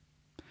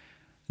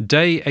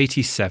Day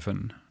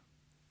 87.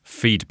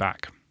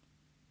 Feedback.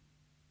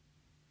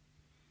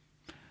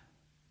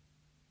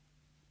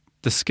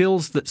 The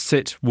skills that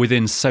sit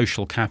within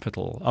social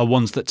capital are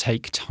ones that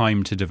take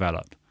time to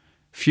develop.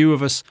 Few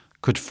of us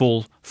could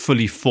fall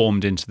fully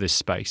formed into this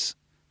space.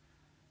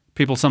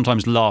 People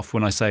sometimes laugh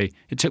when I say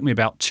it took me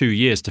about 2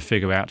 years to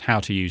figure out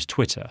how to use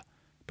Twitter.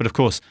 But of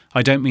course,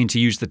 I don't mean to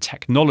use the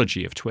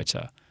technology of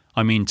Twitter.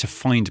 I mean to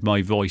find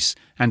my voice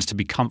and to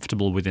be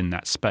comfortable within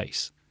that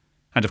space.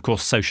 And of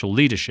course, social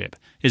leadership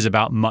is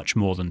about much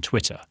more than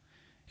Twitter.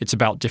 It's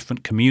about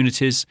different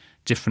communities,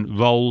 different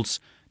roles,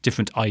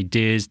 different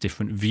ideas,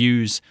 different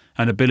views,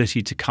 and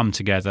ability to come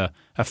together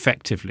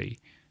effectively,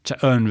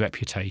 to earn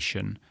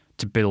reputation,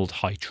 to build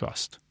high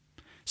trust.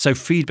 So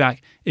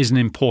feedback is an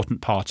important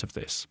part of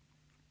this.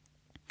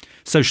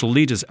 Social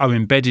leaders are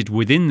embedded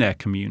within their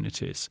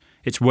communities.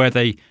 It's where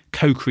they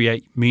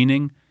co-create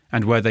meaning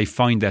and where they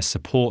find their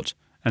support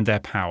and their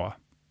power.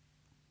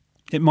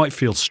 It might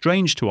feel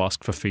strange to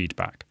ask for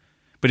feedback,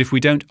 but if we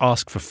don't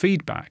ask for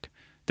feedback,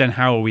 then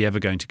how are we ever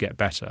going to get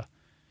better?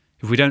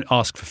 If we don't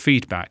ask for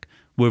feedback,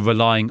 we're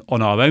relying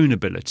on our own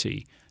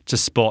ability to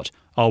spot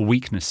our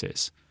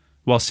weaknesses,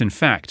 whilst in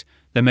fact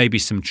there may be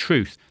some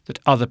truth that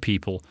other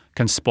people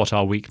can spot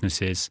our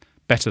weaknesses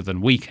better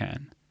than we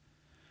can.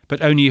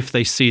 But only if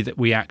they see that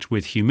we act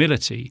with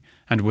humility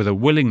and with a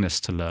willingness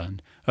to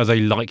learn are they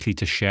likely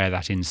to share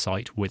that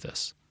insight with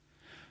us.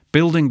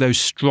 Building those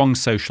strong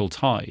social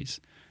ties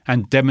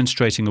and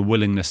demonstrating a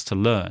willingness to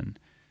learn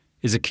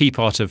is a key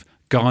part of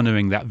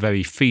garnering that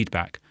very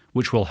feedback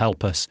which will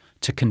help us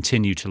to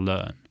continue to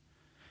learn.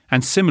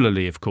 And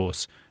similarly, of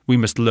course, we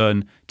must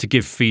learn to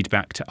give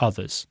feedback to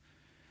others.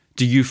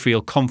 Do you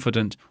feel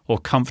confident or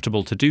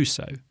comfortable to do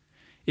so?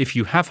 If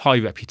you have high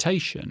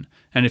reputation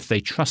and if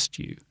they trust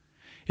you,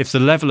 if the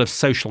level of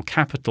social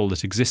capital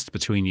that exists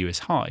between you is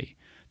high,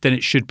 then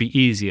it should be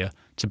easier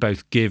to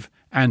both give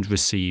and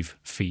receive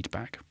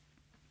feedback.